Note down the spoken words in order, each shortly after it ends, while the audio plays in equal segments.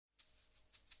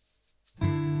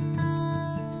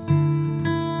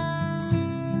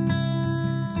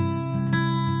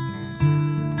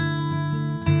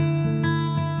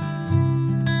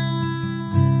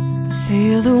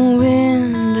Feel the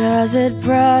wind as it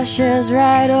brushes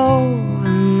right over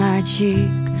my cheek.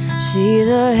 See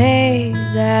the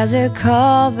haze as it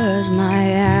covers my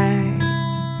eyes.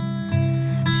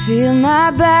 Feel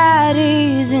my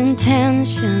body's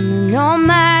intention no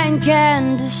mind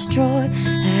can destroy,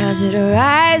 as it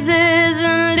rises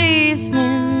and leaves me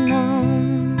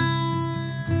numb.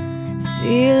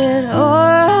 Feel it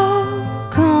all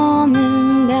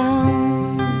coming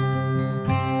down.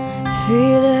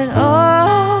 Feel it all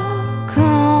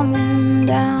coming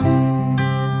down.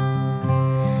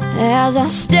 As I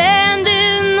stand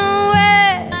in the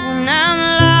wet and I'm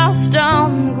lost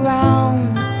on the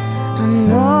ground, I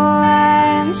know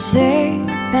I am safe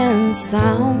and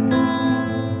sound.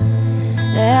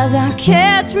 As I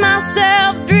catch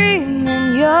myself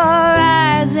dreaming your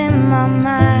eyes in my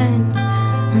mind,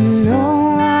 I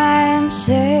know I am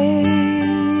safe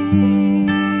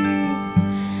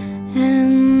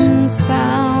and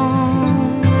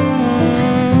sound.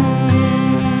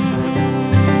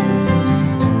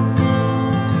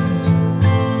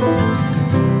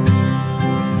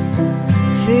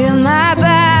 Feel my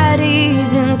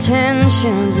body's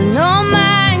intentions and no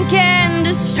mind can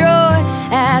destroy,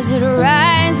 as it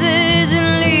rises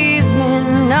and leaves me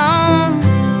numb.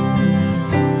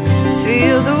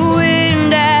 Feel the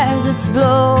wind as it's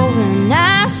blowing,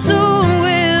 I soon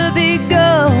will be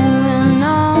going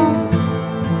on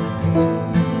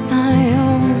my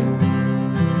own.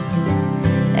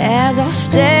 As I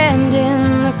stand in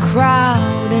the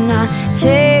crowd and I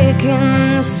take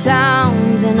in the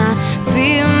sounds, and I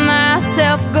feel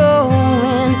myself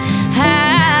going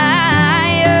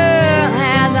higher.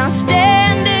 As I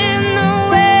stand in the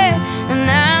way and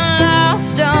I'm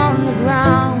lost on the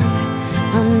ground,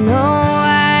 I know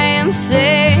I am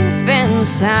safe and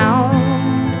sound.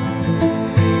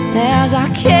 As I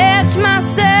catch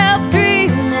myself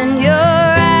dreaming your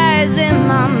eyes in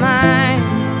my mind,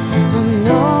 I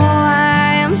know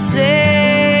I am safe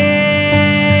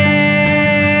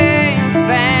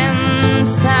and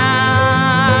sound.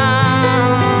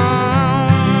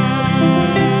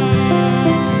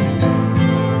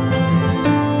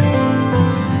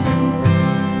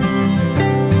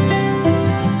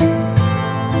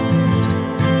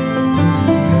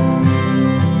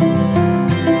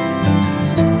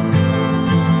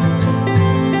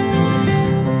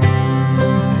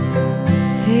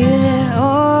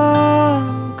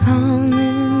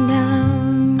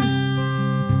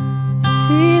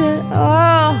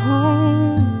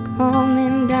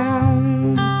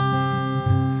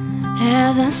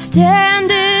 Stand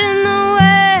in the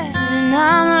wet and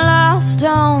I'm lost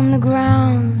on the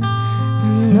ground, I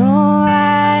know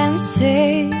I am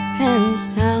safe and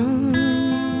sound.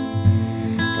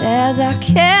 As I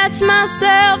catch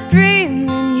myself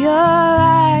dreaming your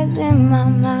eyes in my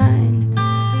mind,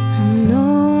 I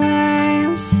know I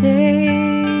am safe